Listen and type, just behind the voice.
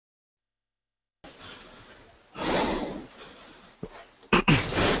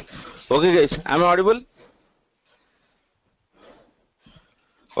Okay guys, am I audible?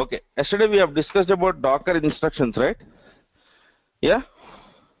 Okay, yesterday we have discussed about Docker instructions, right? Yeah?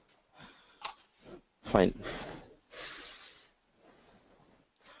 Fine.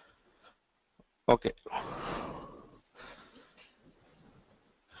 Okay.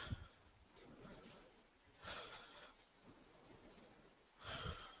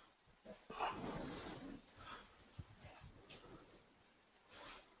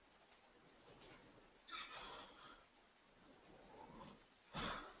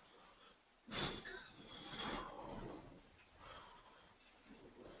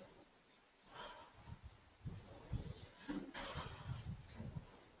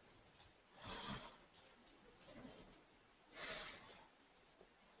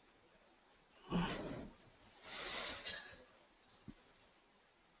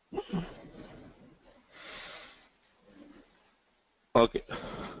 Okay.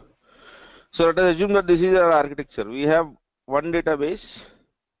 So let us assume that this is our architecture. We have one database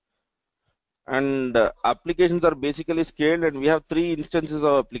and applications are basically scaled and we have 3 instances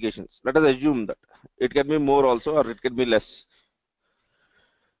of applications. Let us assume that. It can be more also or it can be less.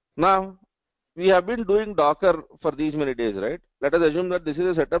 Now, we have been doing Docker for these many days, right? Let us assume that this is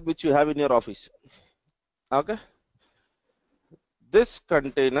a setup which you have in your office. Okay. This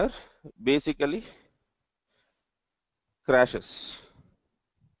container basically crashes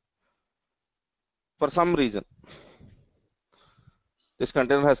for some reason. This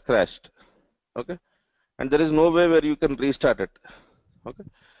container has crashed. Okay. And there is no way where you can restart it. Okay.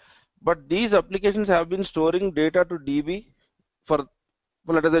 But these applications have been storing data to DB for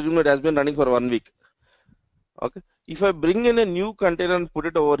let us assume it has been running for 1 week. Okay. If I bring in a new container and put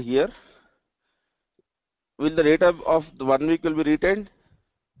it over here, will the data of the 1 week will be retained?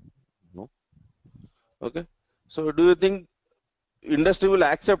 No. Okay. So do you think industry will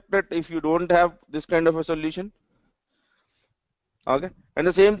accept it if you don't have this kind of a solution? Okay. And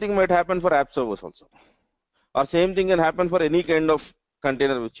the same thing might happen for app servers also. Or same thing can happen for any kind of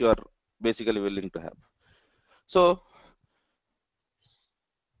container which you are basically willing to have. So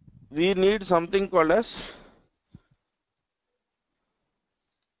we need something called as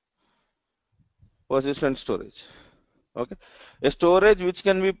persistent storage. Okay, a storage which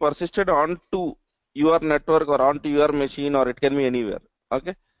can be persisted onto your network or onto your machine, or it can be anywhere.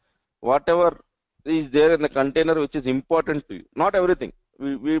 Okay, whatever is there in the container which is important to you. Not everything.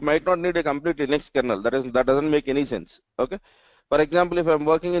 We might not need a complete Linux kernel. That doesn't make any sense. Okay, for example, if I'm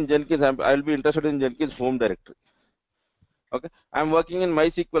working in Jenkins, I'll be interested in Jenkins home directory. Okay, I'm working in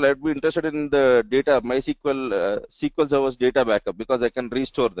MySQL. I'd be interested in the data MySQL SQL servers data backup because I can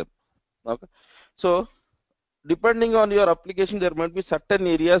restore them. Okay, so depending on your application, there might be certain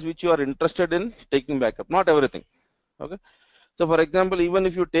areas which you are interested in taking backup. Not everything. Okay, so for example, even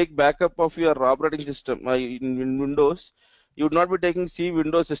if you take backup of your operating system in Windows, you would not be taking C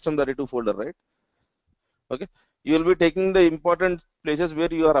Windows System 32 folder, right? Okay, you will be taking the important places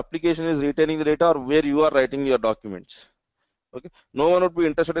where your application is retaining the data or where you are writing your documents. Okay, no one would be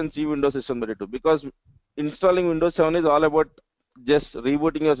interested in C Windows System 32 because installing Windows 7 is all about just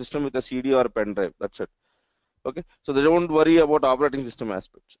rebooting your system with a CD or a pen drive. That's it. Okay, so they don't worry about operating system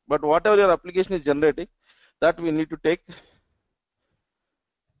aspects. But whatever your application is generating, that we need to take.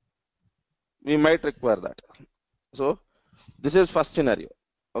 We might require that. So this is first scenario.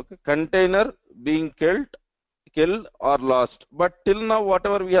 Okay, container being killed or lost. But till now,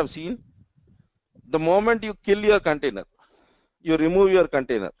 whatever we have seen, the moment you kill your container, you remove your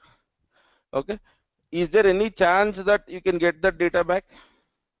container. Okay, is there any chance that you can get that data back?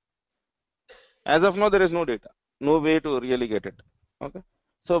 As of now, there is no data, no way to really get it. Okay,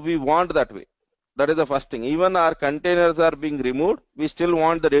 so we want that way. That is the first thing. Even our containers are being removed, we still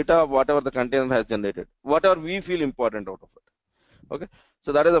want the data of whatever the container has generated, whatever we feel important out of it. Okay,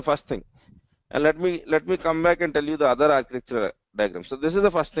 so that is the first thing. And let me come back and tell you the other architecture diagram. So this is the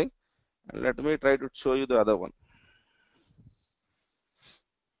first thing, and let me try to show you the other one.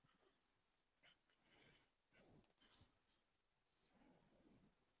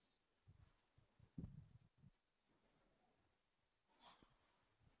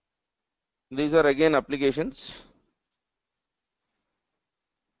 These are again applications.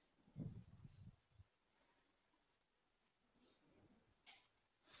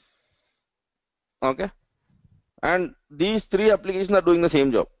 Okay, and these 3 applications are doing the same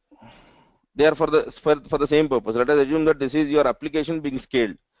job. They are for the same purpose. Let us assume that this is your application being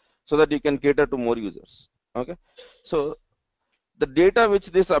scaled so that you can cater to more users. Okay, so the data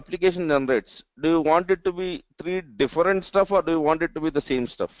which this application generates, do you want it to be 3 different stuff or do you want it to be the same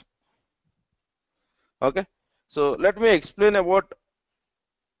stuff? Okay, so let me explain about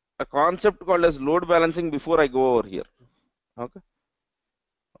a concept called as load balancing before I go over here. Okay.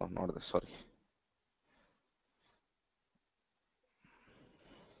 Oh, not this, sorry.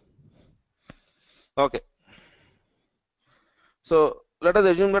 Okay. So let us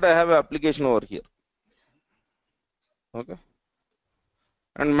assume that I have an application over here. Okay.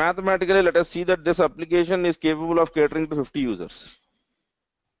 And mathematically, let us see that this application is capable of catering to 50 users.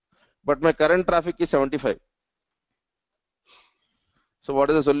 But my current traffic is 75. So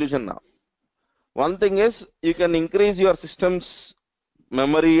what is the solution now? One thing is you can increase your system's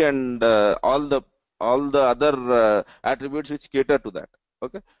memory and all the other attributes which cater to that.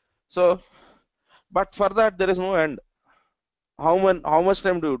 Okay. So, but for that there is no end. How much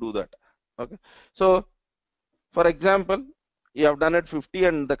time do you do that? Okay. So, for example, you have done it 50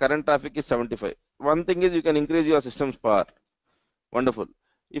 and the current traffic is 75. One thing is you can increase your system's power. Wonderful.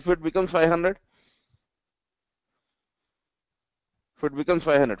 If it becomes 500, if it becomes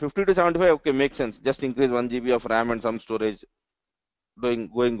 500, 50 to 75, okay, makes sense. Just increase 1 GB of RAM and some storage,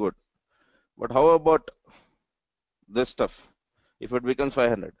 going good. But how about this stuff? If it becomes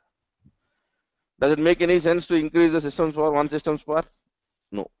 500, does it make any sense to increase the system's power, one system's power?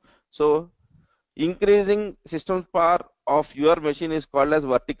 No. So increasing system's power of your machine is called as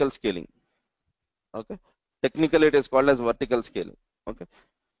vertical scaling. Okay. Technically, it is called as vertical scaling. Okay.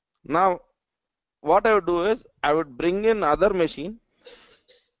 Now, what I would do is I would bring in other machine.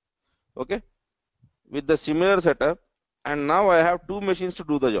 Okay, with the similar setup, and now I have two machines to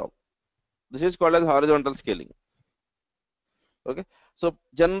do the job. This is called as horizontal scaling. Okay, so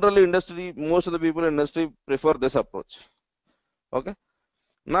generally industry, most of the people in industry prefer this approach. Okay,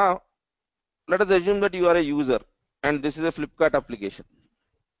 now let us assume that you are a user and this is a Flipkart application.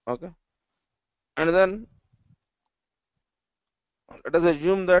 Okay, and then let us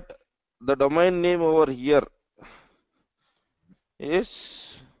assume that the domain name over here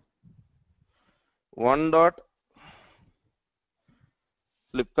is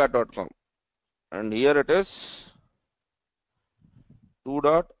one.flipkart.com and here it is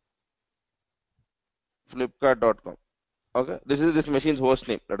 2.flipkart.com. Okay, this is this machine's host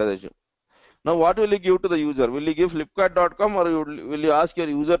name, let us assume. Now what will you give to the user? Will you give flipkart.com or will you ask your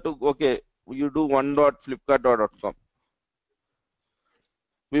user to, okay, you do one.flipkart.com?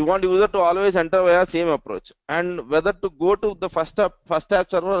 We want user to always enter via same approach, and whether to go to the first app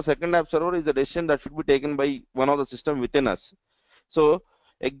server or second app server is a decision that should be taken by one of the system within us. So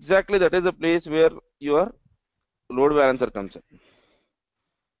exactly that is the place where your load balancer comes in.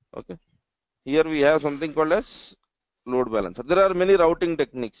 Okay, here we have something called as load balancer. There are many routing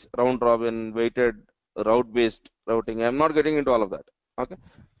techniques, round robin, weighted, route based routing. I am not getting into all of that. Okay,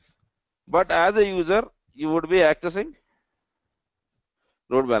 but as a user you would be accessing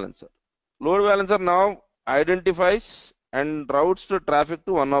load balancer. Load balancer now identifies and routes the traffic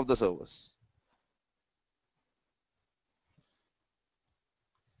to one of the servers.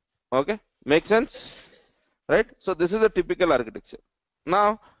 Okay, make sense, right? So this is a typical architecture.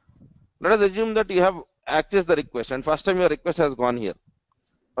 Now let us assume that you have accessed the request and first time your request has gone here.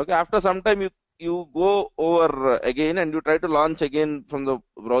 Okay, after some time you go over again and you try to launch again from the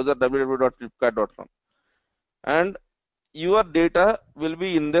browser www.flipkart.com, and your data will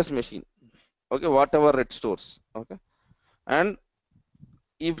be in this machine. Okay, whatever it stores. Okay, and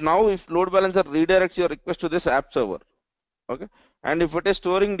if load balancer redirects your request to this app server, okay, and if it is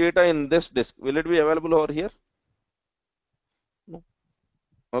storing data in this disk, will it be available over here? No.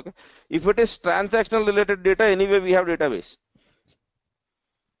 Okay, if it is transactional related data, anyway we have database.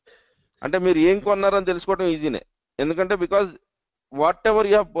 అంటే మీరు ఏం కొన్నారని తెలుసుకోవడం ఈజీనే, ఎందుకంటే because whatever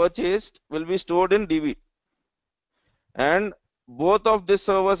you have purchased will be stored in DB and both of these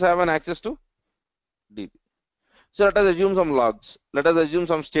servers have an access to DB. So let us assume some logs, let us assume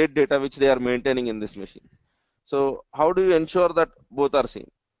some state data which they are maintaining in this machine. So how do you ensure that both are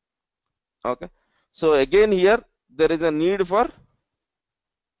same? Okay, so again here there is a need for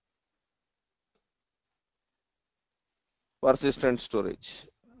persistent storage.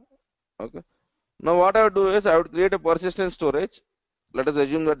 Okay, now what I would do is I would create a persistent storage. Let us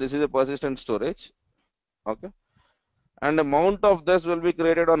assume that this is a persistent storage. Okay, and a mount of this will be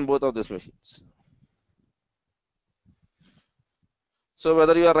created on both of these machines. So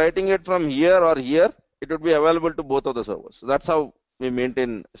whether you are writing it from here or here, it would be available to both of the servers. So that's how we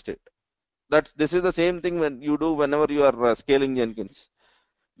maintain state. This is the same thing when you do whenever you are scaling Jenkins.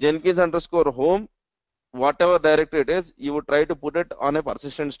 Jenkins underscore home, whatever directory it is, you would try to put it on a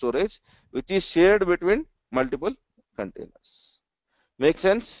persistent storage which is shared between multiple containers. Make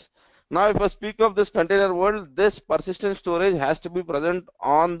sense? Now if I speak of this container world, this persistent storage has to be present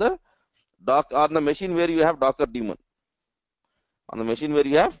on the machine where you have Docker daemon. On the machine where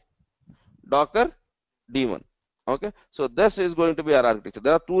you have Docker daemon. Okay, so this is going to be our architecture.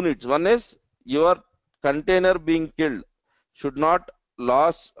 There are two needs. One is your container being killed should not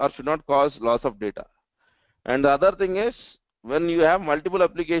cause loss of data, and the other thing is when you have multiple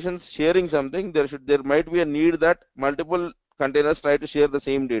applications sharing something, there might be a need that multiple containers try to share the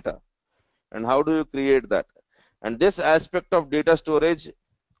same data. And how do you create that? And this aspect of data storage,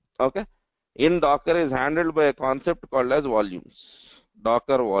 okay, in Docker is handled by a concept called as volumes.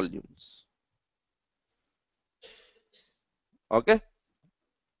 Docker volumes. Okay,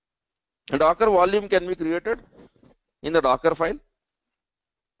 a Docker volume can be created in the Docker file,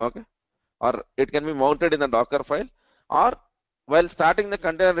 okay, or it can be mounted in the Docker file, or while starting the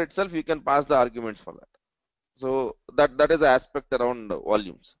container itself, you can pass the arguments for that. So that is the aspect around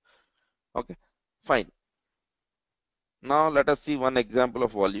volumes. Okay, fine. Now let us see one example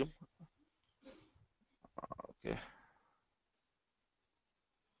of volume. Okay.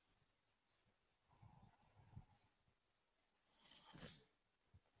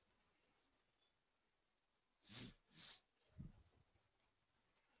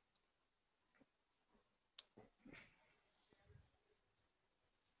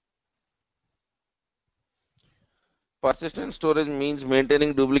 Persistent storage means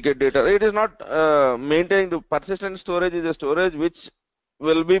maintaining duplicate data. It is not maintaining. Persistent storage is a storage which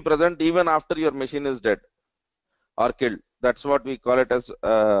will be present even after your machine is dead or killed. That's what we call it as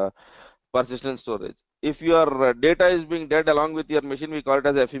persistent storage. If your data is being dead along with your machine, we call it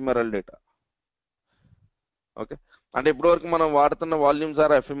as ephemeral data. Okay, and ఇప్పటివరకు మనం వాడుతున్న volumes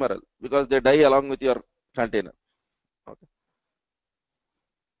are ephemeral because they die along with your container. Okay,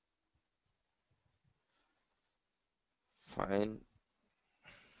 fine.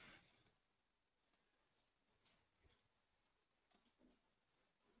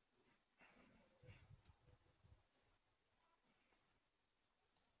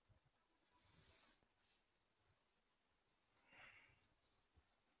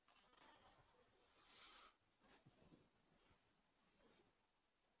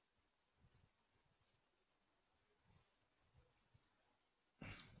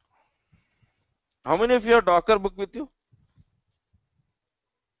 How many of you have Docker book with you?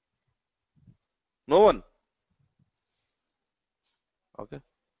 No one. Okay,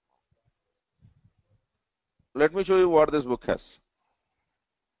 let me show you what this book has.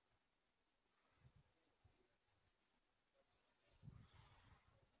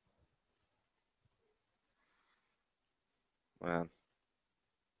 Man.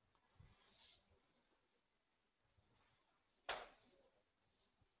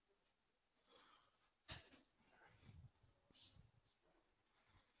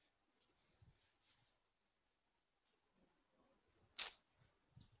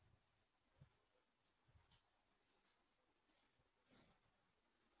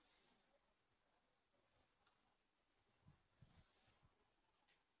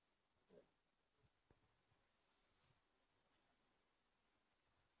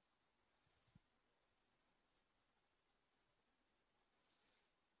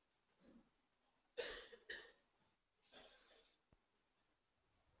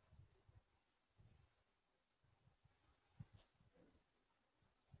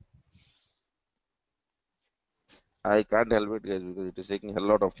 I can't help it, guys, because it is taking a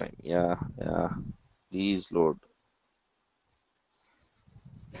lot of time. Yeah, yeah. Please load.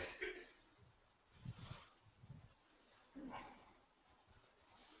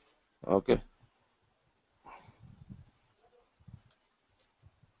 Okay.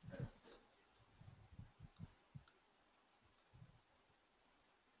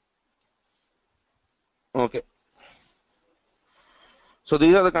 Okay. So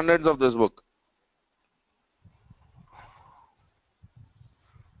these are the contents of this book.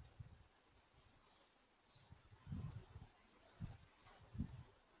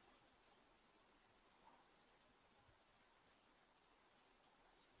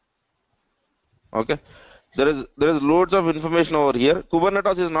 Okay. There is loads of information over here.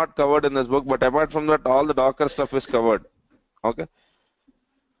 Kubernetes is not covered in this book, but apart from that, all the Docker stuff is covered. Okay.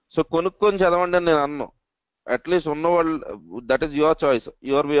 So కొనుక్కొని చదవండి అని నేను అన్నాను. At least that is your choice,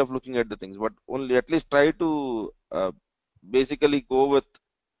 your way of looking at the things. But only at least try to basically go with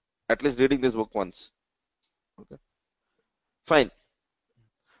at least reading this book once. Okay. Fine.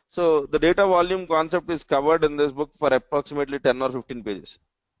 So the data volume concept is covered in this book for approximately 10 or 15 pages.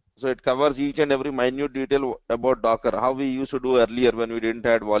 So it covers each and every minute detail about Docker, how we used to do earlier when we didn't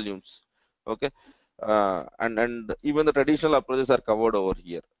have volumes. Okay, and even the traditional approaches are covered over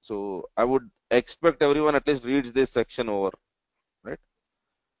here. So I would expect everyone at least reads this section over, right?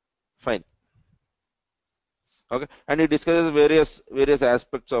 Fine. Okay, and it discusses various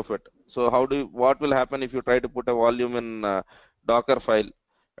aspects of it. So what will happen if you try to put a volume in Docker file,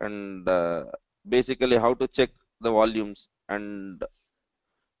 and basically how to check the volumes, and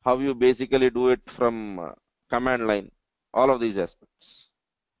how you basically do it from command line, all of these aspects,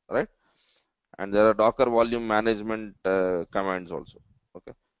 right? And there are Docker volume management commands also.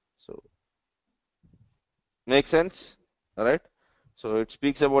 Okay, so make sense, right? So it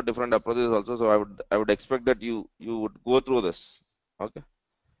speaks about different approaches also. So I would expect that you would go through this. Okay,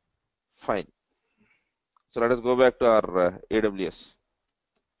 fine. So let us go back to our AWS.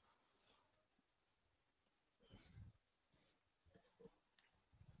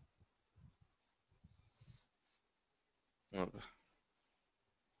 Okay.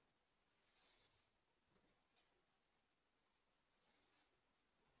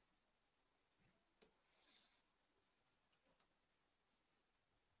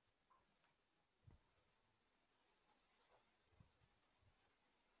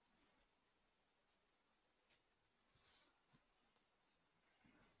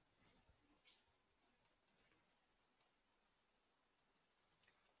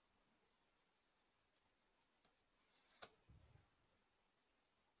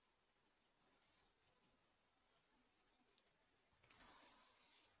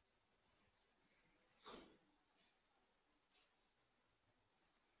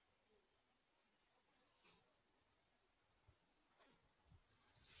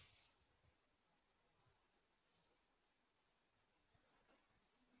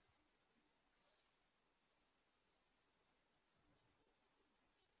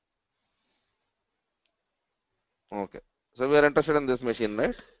 Okay. So we are interested in this machine,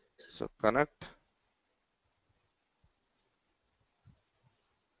 right? So connect.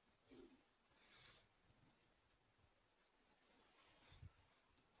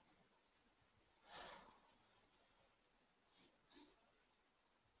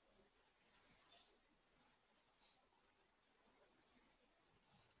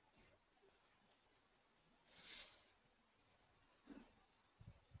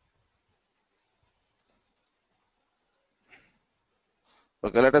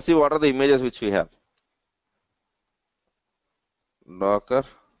 Okay, let us see what are the images which we have. Docker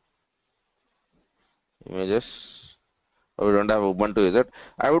images. Oh, we don't have Ubuntu, is it?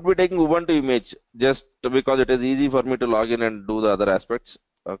 I would be taking Ubuntu image just because it is easy for me to log in and do the other aspects.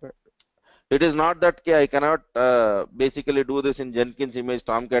 Okay. It is not that I cannot basically do this in Jenkins image,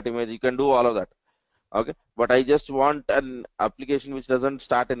 Tomcat image. You can do all of that. Okay. But I just want an application which doesn't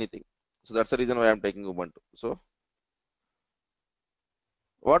start anything. So that's the reason why I'm taking Ubuntu. So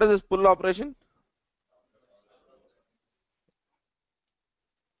what is this pull operation?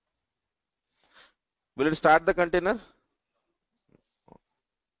 Will it start the container?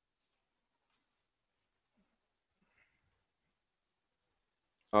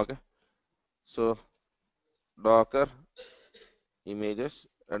 Okay. So Docker images,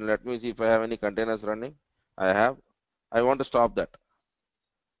 and let me see if I have any containers running. I have. I want to stop that.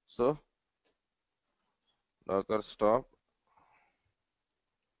 So Docker stop.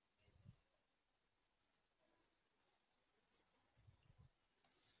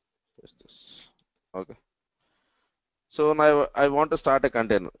 Just this. Okay. So now I want to start a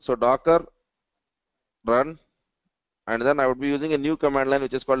container. So Docker run, and then I would be using a new command line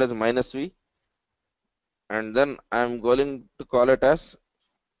which is called as -v, and then I'm going to call it as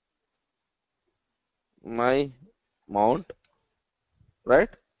my mount, right?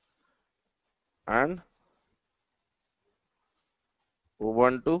 And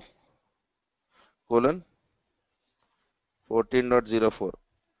Ubuntu colon 14.04,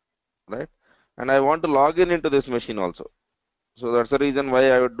 right? And I want to log in into this machine also. So that's the reason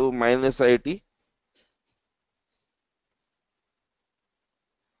why I would do -it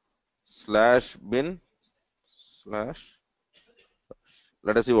 /bin/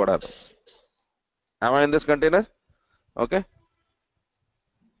 let us see what happens. Am I in this container? Okay.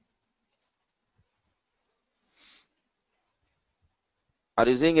 Are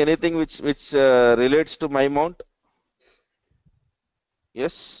you seeing anything which relates to my mount?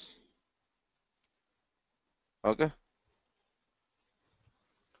 Yes. Okay.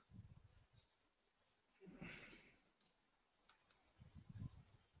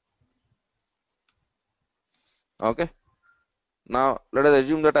 Okay. Now let us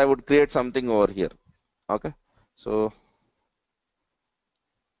assume that I would create something over here. Okay. So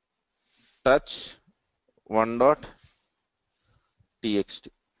touch one.txt.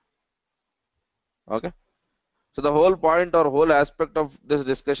 Okay. So the whole point or whole aspect of this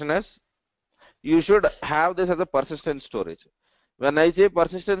discussion is you should have this as a persistent storage. When I say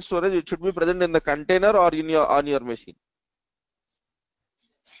persistent storage, it should be present in the container or in your on your machine.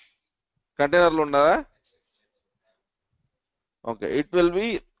 container lo undada? Okay, it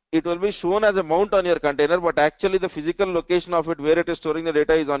will be shown as a mount on your container, but actually the physical location of it where it is storing the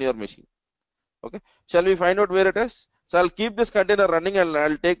data is on your machine. Okay, shall we find out where it is? So I'll keep this container running and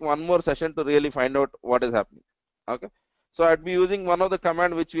I'll take one more session to really find out what is happening. Okay, so I'd be using one of the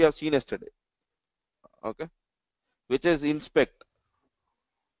command which we have seen yesterday. Okay, which is inspect.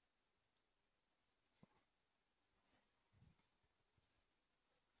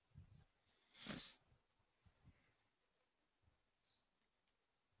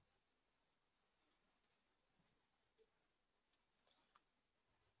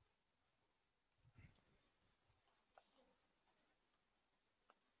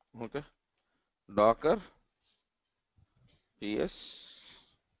 Okay, Docker ps,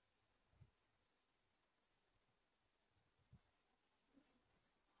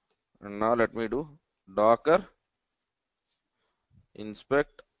 and now let me do Docker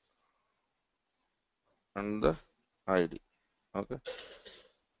inspect and the ID. Okay,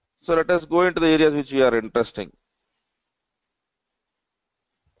 so let us go into the areas which we are interesting.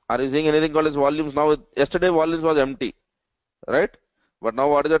 Are you seeing anything called as volumes now? Yesterday volumes was empty, right? But now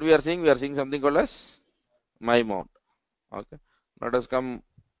what is that we are seeing? We are seeing something called as my mount. Okay, let us come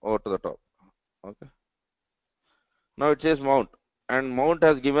over to the top. Okay, now it says mount, and mount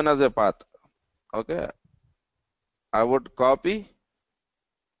has given us a path. Okay, I would copy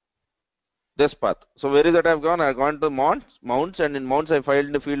this path. So where is that I've gone? I've gone to mounts, and in mounts I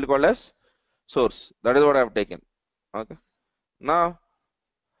filed the field called as source. That is what I've taken. Okay, now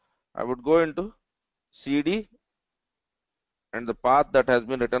I would go into CD and the path that has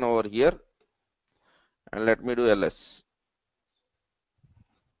been written over here, and let me do ls.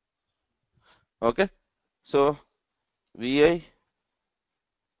 Okay, so vi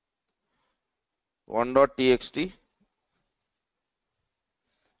 1.txt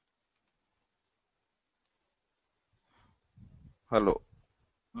hello.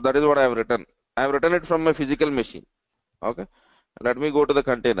 That is what I have written. I have written it from my physical machine. Okay, let me go to the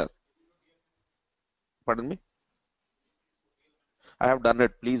container. Pardon me, I have done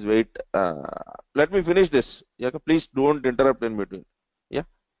it. Please wait. Let me finish this. Yeah, please don't interrupt in between. Yeah,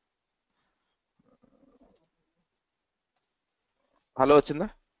 hello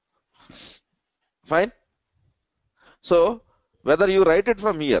Chinda. Fine. So whether you write it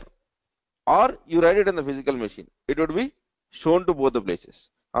from here or you write it in the physical machine, it would be shown to both the places.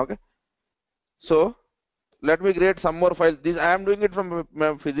 Okay, so let me create some more files. This I am doing it from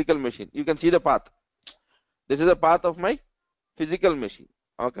my physical machine. You can see the path. This is the path of my physical machine.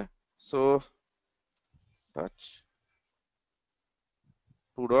 Okay, so touch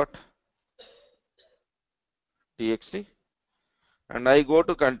 2.txt and I go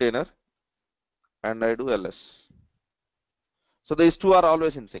to container and I do ls. So these two are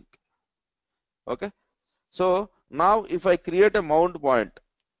always in sync. Okay, so now if I create a mount point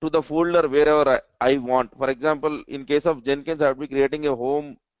to the folder wherever I want, for example, in case of Jenkins, I would be creating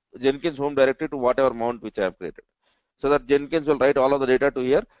a Jenkins home directory to whatever mount which I have created, so that Jenkins will write all of the data to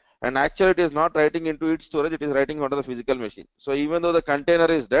here, and actually it is not writing into its storage, it is writing onto the physical machine. So even though the container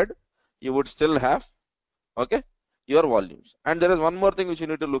is dead, you would still have, okay, your volumes. And there is one more thing which you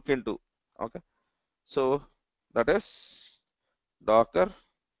need to look into. Okay, so that is Docker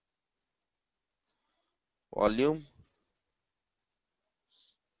volume.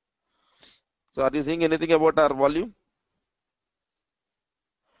 So are you seeing anything about our volume?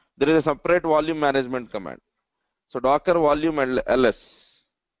 There is a separate volume management command. So Docker volume and ls.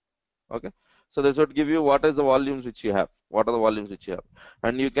 Okay, so this would give you what is the volumes which you have, what are the volumes which you have,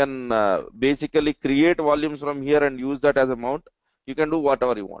 and you can basically create volumes from here and use that as a mount. You can do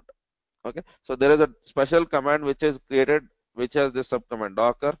whatever you want. Okay, so there is a special command which is created, which has this subcommand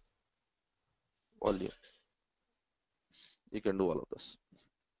Docker volume. You can do all of this.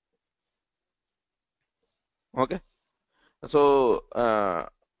 Okay, so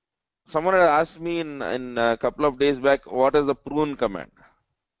someone had asked me in a couple of days back, what is the prune command?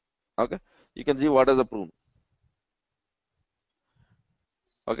 Okay, you can see what is the prune.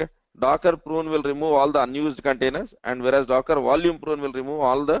 Okay, Docker prune will remove all the unused containers, and whereas Docker volume prune will remove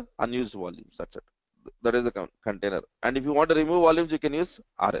all the unused volumes. That's it. That is the container. And if you want to remove volumes, you can use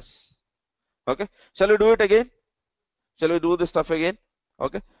rs. Okay, shall we do it again? Shall we do this stuff again?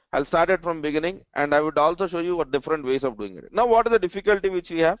 Okay, I'll start it from beginning, and I would also show you what different ways of doing it. Now, what is the difficulty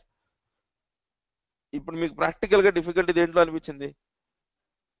which we have? ఇప్పుడు మీకు practical గా difficulty దేంట్లో అనిపించింది?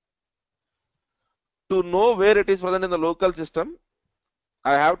 To know where it is present in the local system,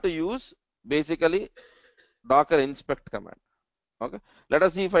 I have to use basically Docker inspect command. Okay, let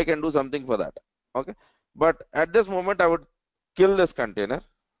us see if I can do something for that. Okay, but at this moment I would kill this container.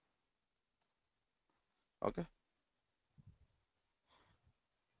 Okay,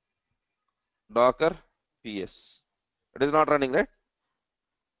 Docker PS. It is not running, right?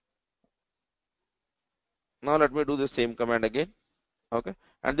 Now let me do the same command again. Okay,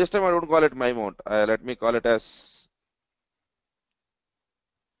 and this time I don't call it my mount. Let me call it as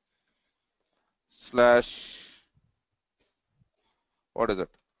slash, what is it?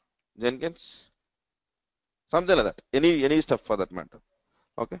 Jenkins, something like that. Any stuff for that matter.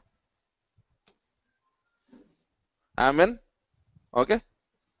 Okay, amen. Okay,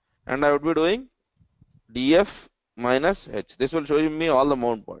 and I would be doing df minus h. This will show me all the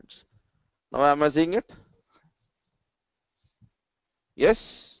mount points. Now am I seeing it?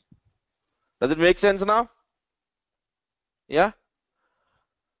 Yes. Does it make sense now? Yeah.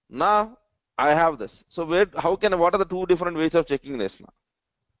 Now I have this. So what are the two different ways of checking this now?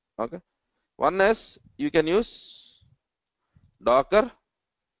 Okay. One is you can use Docker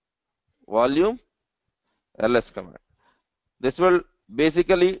volume ls command. This will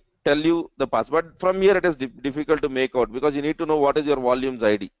basically tell you the path, but from here it is difficult to make out because you need to know what is your volumes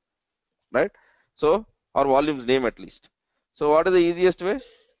ID, right? So, or volumes name at least. So what is the easiest way?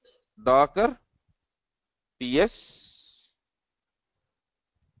 Docker ps,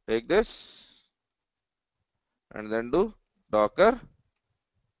 take this and then do Docker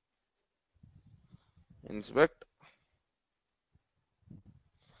inspect.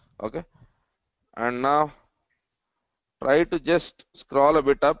 Okay, and now try to just scroll a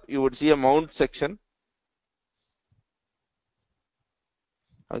bit up. You would see a mount section.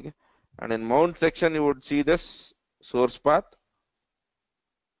 Okay, and in mount section you would see this source path.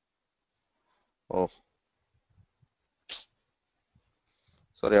 Oh,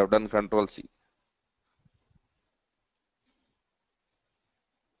 sorry, I've done Control C.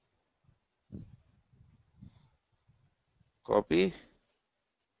 Copy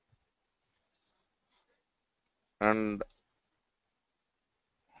and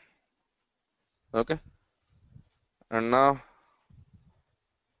okay, and now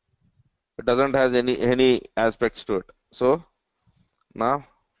it doesn't has any aspects to it. So now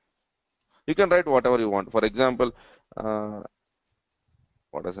you can write whatever you want. For example, uh,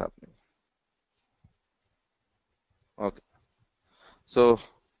 what is happening? Okay, so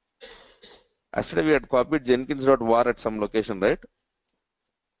actually we had copied Jenkins.var at some location, right?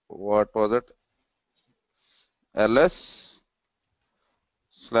 What was it? ls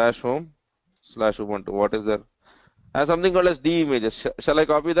slash home slash Ubuntu. What is there? Has something called as D images. Shall I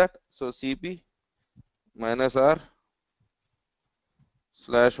copy that? So cp minus r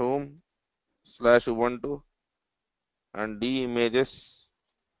slash home slash Ubuntu and D images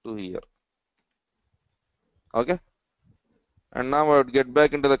to here. Okay, and now I would get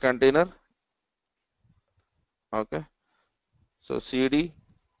back into the container. Okay, so cd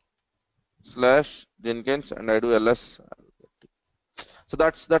slash Jenkins and I do ls. So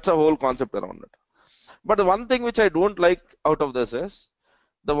that's a whole concept around it. But the one thing which I don't like out of this is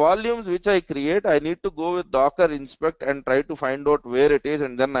the volumes which I create, I need to go with Docker inspect and try to find out where it is,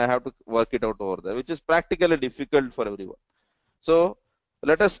 and then I have to work it out over there, which is practically difficult for everyone. So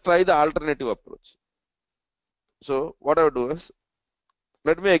let us try the alternative approach. So what I would do is,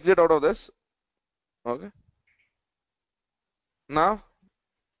 let me exit out of this. Okay. Now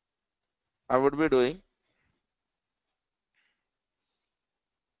I would be doing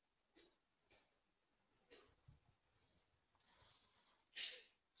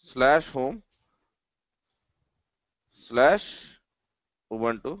slash home slash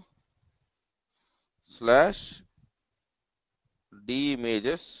Ubuntu slash D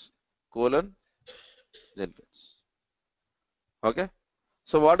images colon Jenkins. Okay.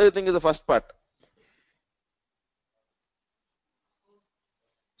 So what do you think is the first part?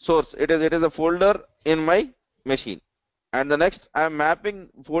 Source. It is a folder in my machine, and the next I am mapping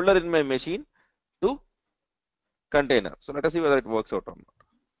folder in my machine to container. So let us see whether it works out or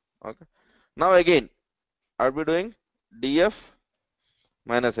not. Okay. Now again, I'll be doing df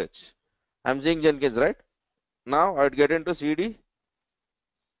minus h. I'm seeing Jenkins, right? Now I'd get into cd.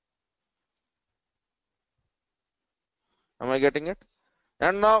 Am I getting it?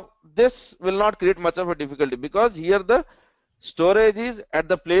 And now this will not create much of a difficulty because here the storage is at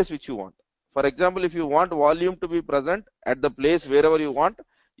the place which you want. For example, if you want volume to be present at the place wherever you want,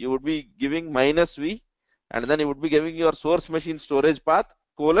 you would be giving minus v, and then you would be giving your source machine storage path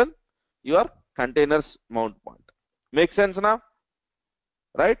colon your containers mount point. Make sense now?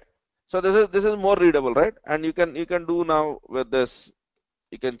 Right? So this is more readable, right? And you can do now with this.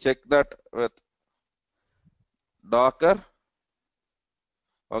 You can check that with Docker.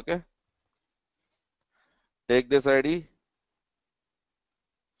 Okay. Take this ID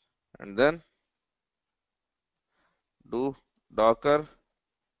and then do docker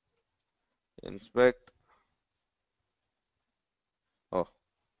inspect. Oh,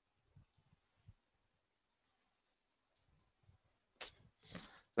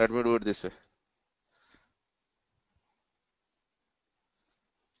 let me do it this way.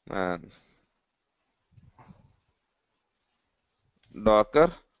 And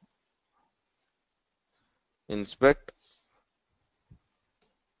docker inspect.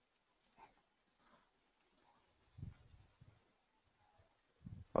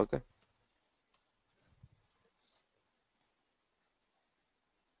 Okay.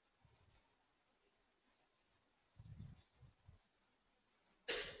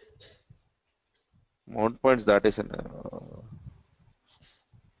 Mount points, that is an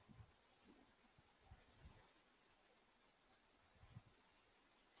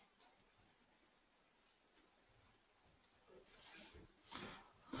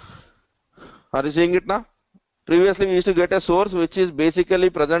are you seeing it now? Previously, we used to get a source which is basically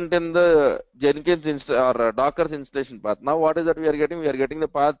present in the Jenkins or Docker's installation path. Now, what is that we are getting? We are getting the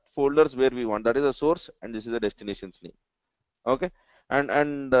path folders where we want. That is a source, and this is the destination's name. Okay, and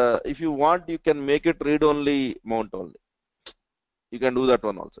if you want, you can make it read only mount only. You can do that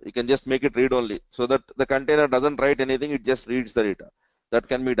one also. You can just make it read only so that the container doesn't write anything; it just reads the data. That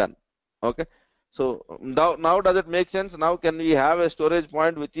can be done. Okay. So now does it make sense? Now can we have a storage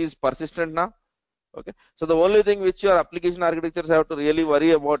point which is persistent now? Okay, so the only thing which your application architectures have to really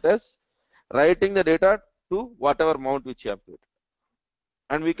worry about is writing the data to whatever mount which you have created,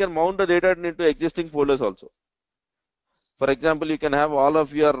 and we can mount the data into existing folders also. For example, you can have all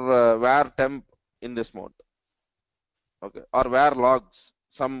of your var temp in this mount, okay, or var logs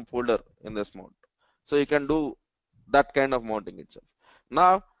some folder in this mount. So you can do that kind of mounting itself.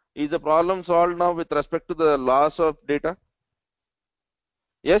 Now, is the problem solved now with respect to the loss of data?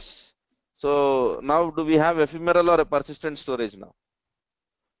 Yes. So now do we have ephemeral or a persistent storage now?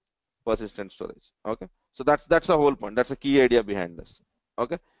 Persistent storage. Okay. So that's the whole point. That's a key idea behind this.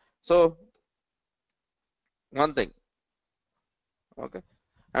 Okay. So one thing. Okay.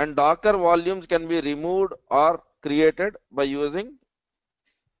 And Docker volumes can be removed or created by using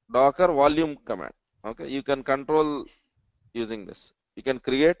Docker volume command. Okay. You can control using this. You can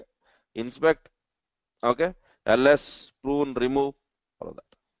create, inspect, okay, ls, prune, remove, all of that.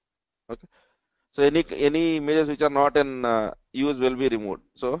 Okay. So any images which are not in use will be removed.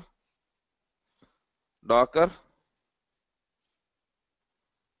 So Docker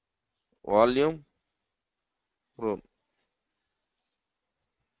volume prune.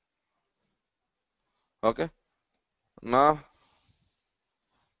 Okay. Now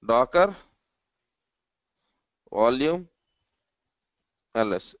Docker volume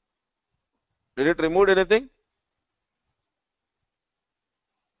ls. Did it remove anything?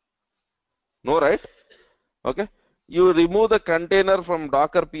 No, right? Okay. You remove the container from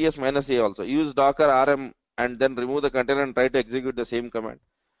Docker ps -a also. Use Docker rm and then remove the container and try to execute the same command.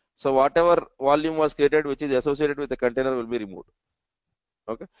 So whatever volume was created which is associated with the container will be removed.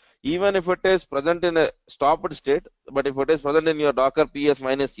 Okay. Even if it is present in a stopped state, but if it is present in your Docker ps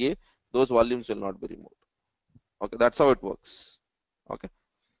 -a, those volumes will not be removed. Okay, that's how it works. Okay,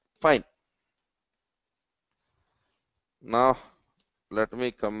 fine. Now let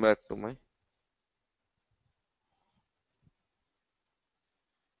me come back to my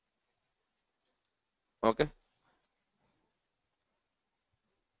okay.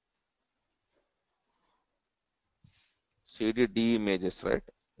 CDD images, right?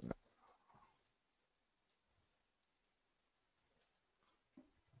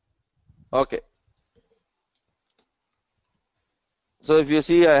 Okay. So if you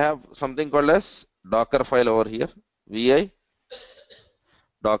see, I have something called as Docker file over here, vi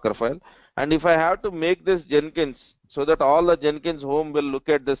Docker file. And if I have to make this Jenkins so that all the Jenkins home will look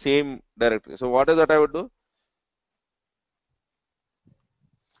at the same directory. So what is that I would do?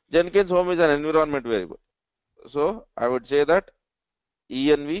 Jenkins home is an environment variable. So I would say that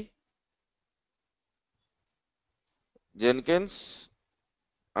env Jenkins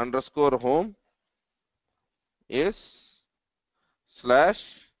underscore home is /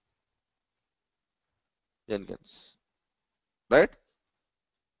 Jenkins, right?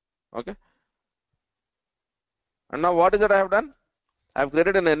 Okay. And now what is that I have done? I have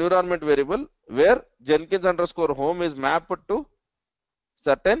created an environment variable where Jenkins underscore home is mapped to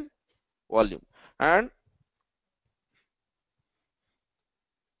certain volume. And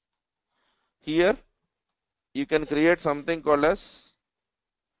here you can create something called as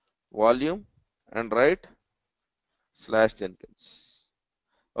volume and write / Jenkins.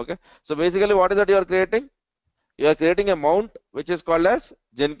 Okay. So basically what is that you are creating? You are creating a mount which is called as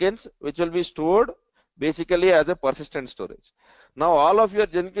Jenkins, which will be stored basically as a persistent storage. Now all of your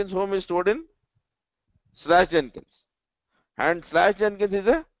Jenkins home is stored in /Jenkins, and /Jenkins is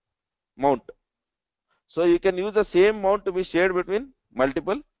a mount. So you can use the same mount to be shared between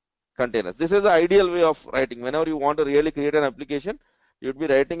multiple containers. This is the ideal way of writing. Whenever you want to really create an application, you would be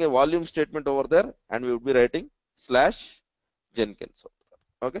writing a volume statement over there, and we would be writing /Jenkins.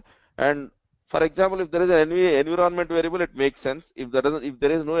 Okay, and for example, if there is an environment variable, it makes sense. If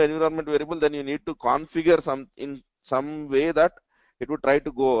there is no environment variable, then you need to configure in some way that it would try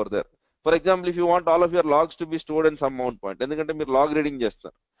to go over there. For example, if you want all of your logs to be stored in some mount point, ఎందుకంటే మీరు log reading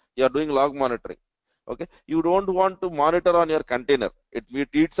చేస్తారు, you are doing log monitoring. Okay, you don't want to monitor on your container. It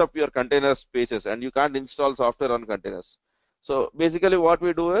eats up your container spaces, and you can't install software on containers. So basically, what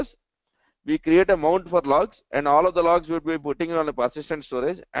we do is we create a mount for logs, and all of the logs we would be putting on a persistent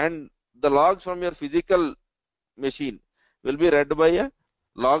storage, and the logs from your physical machine will be read by a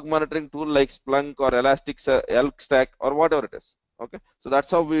log monitoring tool like Splunk or SaltStack or whatever it is. Okay, so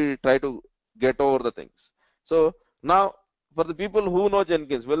that's how we try to get over the things. So now for the people who know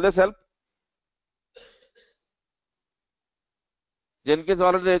Jenkins, will this help? Jenkins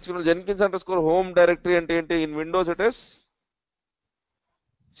already నేర్చుకున్నాం. Jenkins _ home directory అంటే ఏంటి? In Windows it is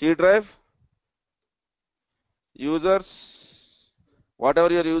C drive, users, whatever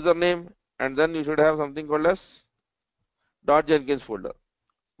your username, and then you should have something called as .jenkins folder.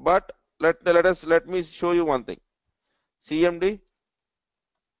 But let me show you one thing. CMD,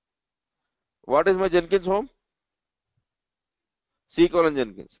 what is my Jenkins home?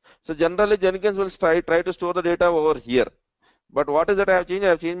 C:\Jenkins. So generally Jenkins will try to store the data over here. But what is that I have changed?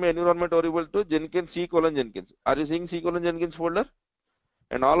 I have changed my environment variable to Jenkins C:\Jenkins. Are you seeing C:\Jenkins folder?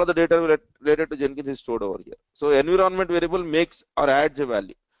 And all of the data related to Jenkins is stored over here. So environment variable makes or adds a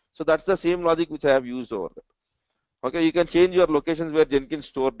value. So that's the same logic which I have used over there. Okay, you can change your locations where Jenkins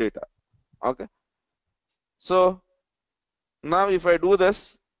store data. Okay, so now if I do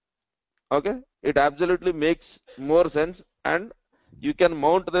this, okay, it absolutely makes more sense, and you can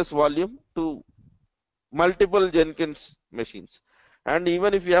mount this volume to multiple Jenkins machines. And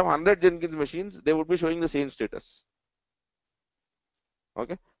even if you have 100 Jenkins machines, they would be showing the same status.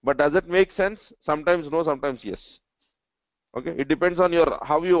 Okay, but does it make sense? Sometimes no, sometimes yes. Okay, it depends on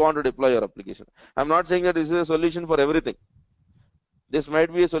how you want to deploy your application. I'm not saying that this is a solution for everything. This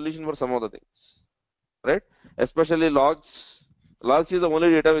might be a solution for some of the things, right? Especially logs. Logs is the only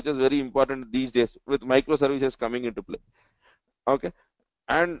data which is very important these days with microservices coming into play. Okay,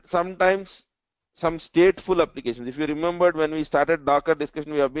 and sometimes some stateful applications. If you remembered when we started Docker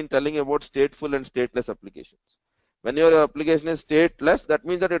discussion, we have been telling about stateful and stateless applications. When your application is stateless, that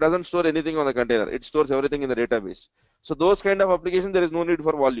means that it doesn't store anything on the container. It stores everything in the database. So those kind of applications, there is no need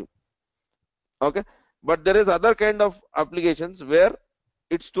for volume. Okay, but there is other kind of applications where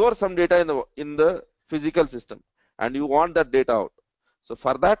it stores some data in the physical system, and you want that data out. So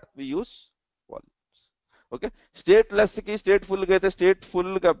for that we use volumes. Okay, stateless ki stateful ki aithe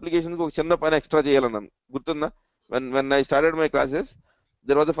stateful applications ko chinna pani extra cheyalannam gurtunda. When I started my classes,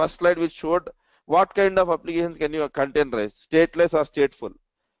 there was a first slide which showed what kind of applications can you containerize, stateless or stateful.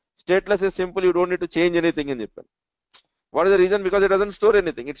 Stateless is simple, you don't need to change anything in Japan. What is the reason? Because it doesn't store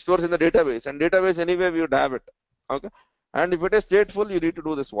anything. It stores in the database, and database anyway we would have it. Okay, and if it is stateful, you need to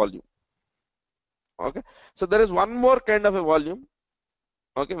do this volume. Okay, so there is one more kind of a volume,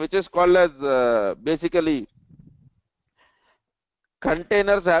 okay, which is called as basically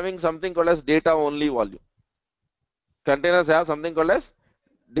containers having something called as data only volume. Containers have something called as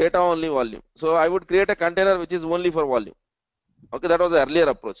data only volume. So I would create a container which is only for volume. Okay, that was the earlier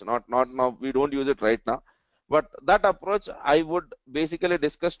approach, not now. We don't use it right now, but that approach I would basically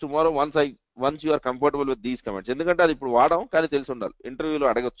discuss tomorrow once you are comfortable with these comments. ఎందుకంటే అది ఇప్పుడు వాడాం కానీ తెలిసి ఉండాలి, ఇంటర్వ్యూలో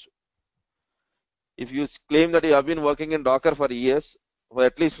అడగొచ్చు. If you claim that you have been working in Docker for years, for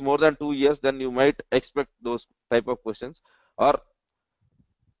at least more than 2 years, then you might expect those type of questions. Or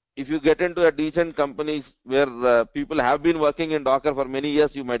if you get into a decent companies where people have been working in Docker for many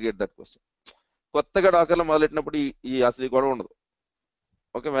years, you might get that question. కొత్తగా డాకర్లో మొదలెట్టినప్పుడు ఈ అసలు గొడవ ఉండదు.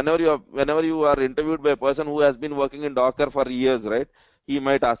 Okay, whenever you are interviewed by a person who has been working in Docker for years, right, he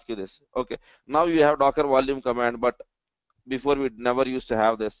might ask you this. Okay, now you have Docker volume command, but before we never used to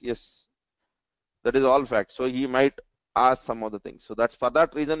have this. Yes, that is all fact. So he might ask some of the things. So that's for that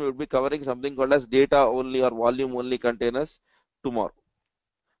reason we will be covering something called as data only or volume only containers tomorrow.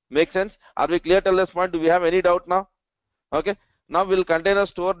 Make sense? Are we clear till this point? Do we have any doubt now? Okay, now will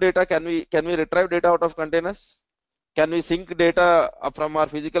containers store data? Can we retrieve data out of containers? Can we sync data from our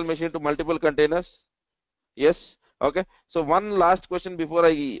physical machine to multiple containers? Yes. Okay, so one last question before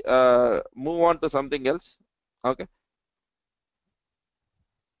I move on to something else. Okay,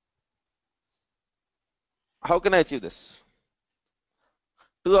 How can I achieve this?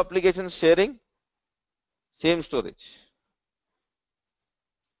 Two applications sharing same storage.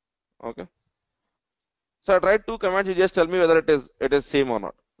 Okay. So I tried two commands. You just tell me whether it is same or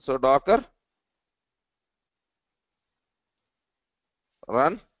not. So Docker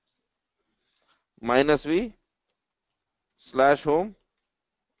run -v /home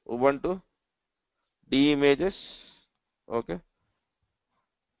Ubuntu d images. Okay.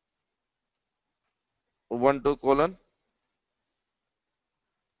 Ubuntu colon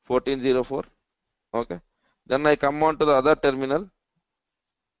 1404. Okay. Then I come on to the other terminal.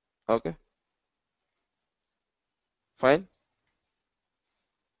 Okay. Fine.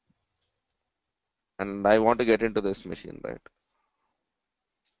 And I want to get into this machine, right?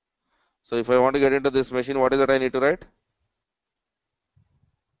 So if I want to get into this machine, what is it I need to write?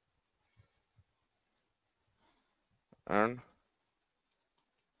 And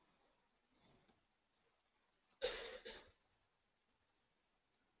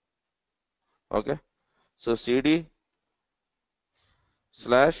okay. So cd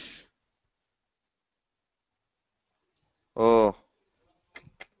slash, oh,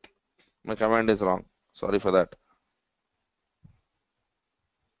 my command is wrong. Sorry for that.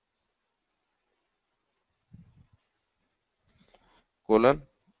 Colon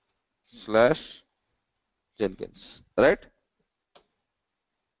slash Jenkins, right?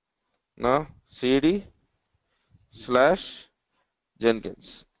 Now cd slash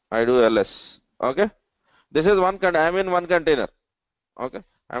Jenkins. I do ls. Okay. This is I'm in one container. Okay.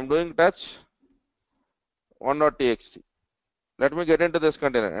 I'm doing touch 1.txt. Let me get into this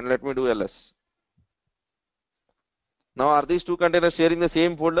container and let me do ls. Now are these two containers sharing the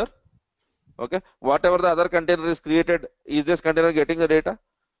same folder? Okay. Whatever the other container is created, is this container getting the data?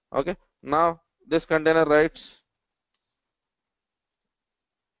 Okay. Now this container writes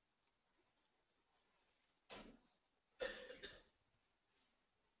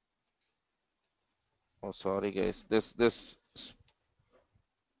oh sorry guys, this the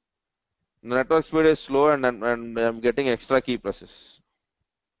network speed is slow and I'm getting extra key presses.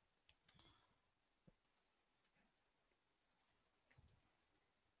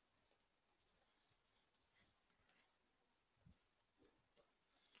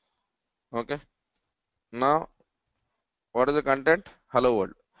 Okay. Now what is the content? Hello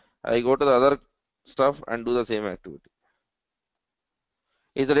world. I go to the other stuff and do the same activity.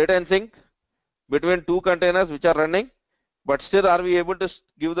 Is the data in sync between two containers which are running, but still are we able to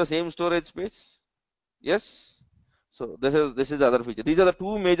give the same storage space? Yes. So this is the other feature. These are the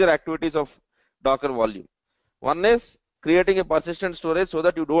two major activities of Docker volume. One is creating a persistent storage so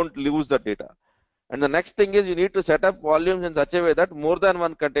that you don't lose the data. And the next thing is you need to set up volumes in such a way that more than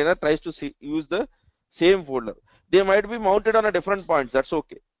one container tries to use the same folder. They might be mounted on a different points. That's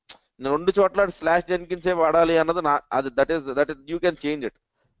okay. రెండు చోట్ల slash Jenkins వాడాలి అన్నది that is you can change it.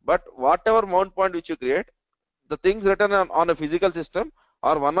 But whatever mount point which you create, the things written on a physical system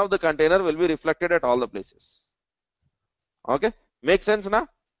or one of the container will be reflected at all the places. Okay, make sense now?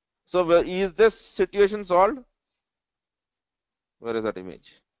 So is this situation solved? Where is that image?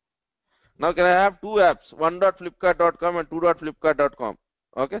 Now can I have two apps, one.flipkart.com and two.flipkart.com?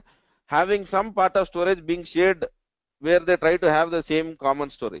 Okay, having some part of storage being shared where they try to have the same common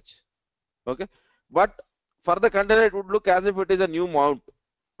storage. Okay, but for the container it would look as if it is a new mount.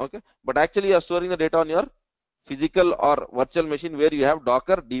 Okay, but actually you are storing the data on your physical or virtual machine where you have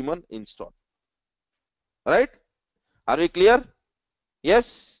Docker daemon installed. Right? Are we clear? Yes.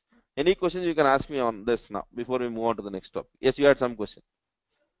 Any questions you can ask me on this now before we move on to the next topic? Yes, you had some question.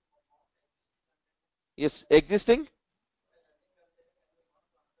 Yes, existing.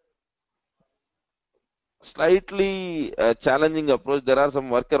 Slightly challenging approach. There are some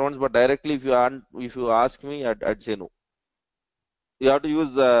workarounds, but directly if you ask me, I'd say no. You have to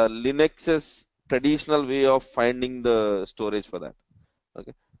use Linux's traditional way of finding the storage for that.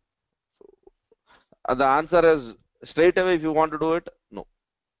 Okay. The answer is straight away. If you want to do it, no.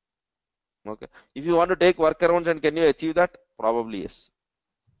 Okay. If you want to take workarounds and can you achieve that? Probably yes.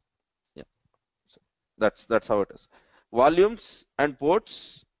 Yeah. So that's how it is. Volumes and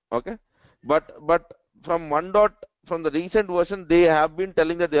ports. Okay. But from the recent version, they have been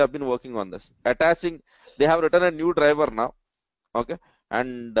telling that they have been working on this. They have written a new driver now. Okay.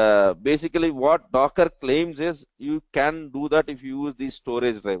 And basically what Docker claims is you can do that if you use these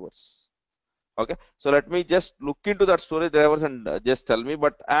storage drivers. Okay, so let me just look into that storage drivers and just tell me.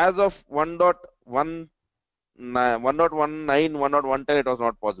 But as of 1.19, 1.10, it was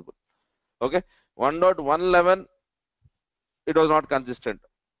not possible. Okay, 1.11, it was not consistent.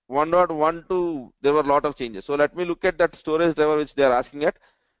 1.12, there were a lot of changes. So let me look at that storage driver which they are asking at,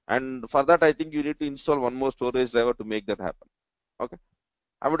 And for that, I think you need to install one more storage driver to make that happen. Okay.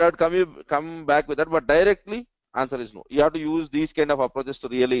 I would have come back with that, but directly answer is no. You have to use these kind of approaches to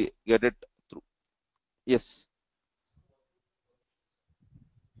really get it through. Yes.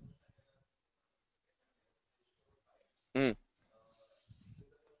 Mm.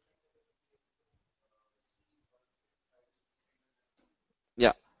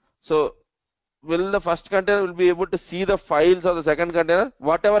 Yeah. So will the first container will be able to see the files of the second container,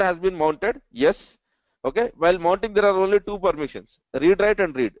 whatever has been mounted? Yes. Okay. While mounting, there are only two permissions: read, write,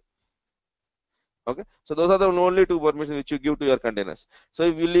 and read. Okay. So those are the only two permissions which you give to your containers.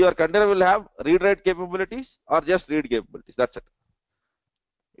 So will your container will have read, write capabilities or just read capabilities? That's it.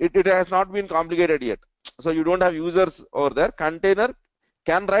 It has not been complicated yet. So you don't have users over there. Container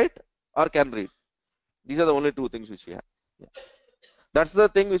can write or can read. These are the only two things which we have. Yeah. That's the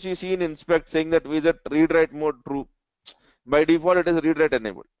thing which you see in inspect saying that is it read write mode true. By default, it is read write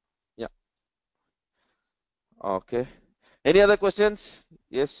enabled. Yeah. Okay. Any other questions?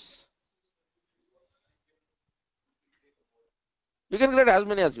 Yes. You can create as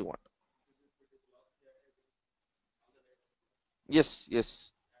many as you want. Yes. Yes.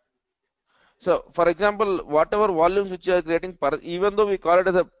 So, for example, whatever volumes which you are creating, even though we call it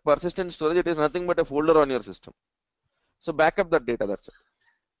as a persistent storage, it is nothing but a folder on your system. So, backup that data. That's it.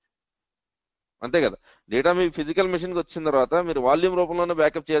 అంతే కదా data మీ physical మెషిన్కి వచ్చిన తర్వాత మీరు volume రూపంలోనే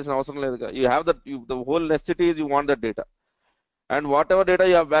backup చేయాల్సిన అవసరం లేదు you have that the whole necessity is you want that data and what ever data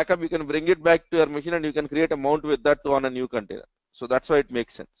you have backup you can bring it back to your machine and you can create a mount with that on a new container so that's why it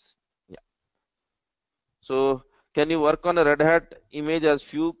makes sense yeah so can you work on a red hat image as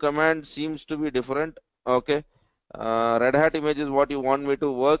few commands seems to be different okay red hat image is what you want me to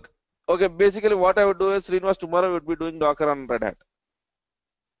work okay basically what I would do is Srinivas tomorrow would be doing Docker on red hat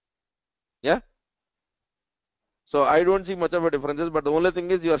yeah. So I don't see much of a differences, but the only thing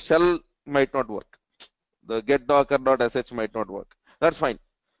is your shell might not work. The get docker.sh might not work. That's fine.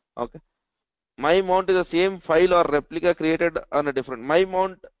 Okay. My mount is the same file or replica created on a different. My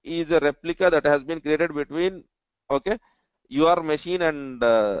mount is a replica that has been created between okay your machine and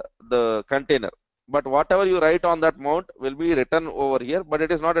the container. But whatever you write on that mount will be written over here, but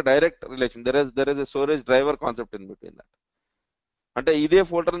it is not a direct relation. There is a storage driver concept in between that. అంటే ఇదే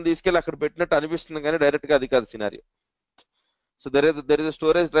ఫోల్డర్ని తీసుకెళ్ళి అక్కడ పెట్టినట్టు అనిపిస్తుంది కానీ డైరెక్ట్గా అది కాదు scenario so there is a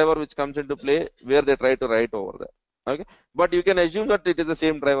storage driver which comes into play where they try to write over there okay but you can assume that it is the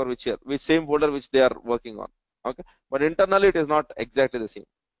same driver which same folder which they are working on okay but internally it is not exactly the same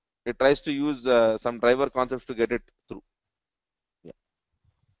it tries to use some driver concepts to get it through yeah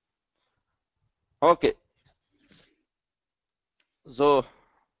okay so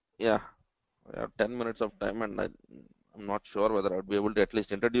yeah we have 10 minutes of time and I'm not sure whether I would be able to at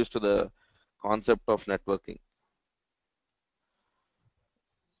least introduce to the concept of networking.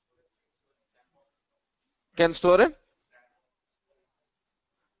 Can store in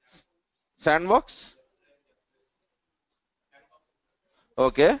sandbox?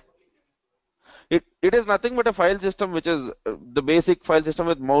 Okay. It is nothing but a file system which is the basic file system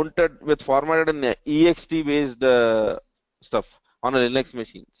with mounted with formatted in ext based stuff on a Linux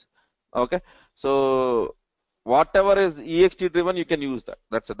machines. Okay. So whatever is ext driven you can use that.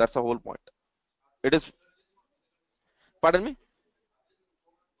 That's the whole point. It is pardon me?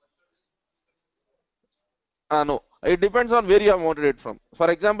 No, it depends on where you have mounted it from. For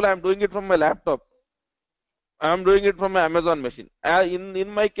example, I am doing it from my laptop. I am doing it from my Amazon machine. In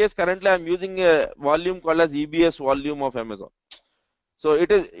my case, currently I am using a volume called as EBS volume of Amazon. So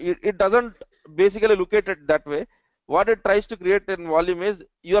it doesn't basically look at it that way. What it tries to create in volume is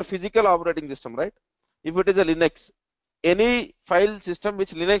your physical operating system, right? If it is a Linux, any file system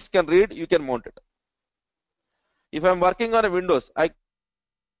which Linux can read, you can mount it. If I'm working on a Windows, I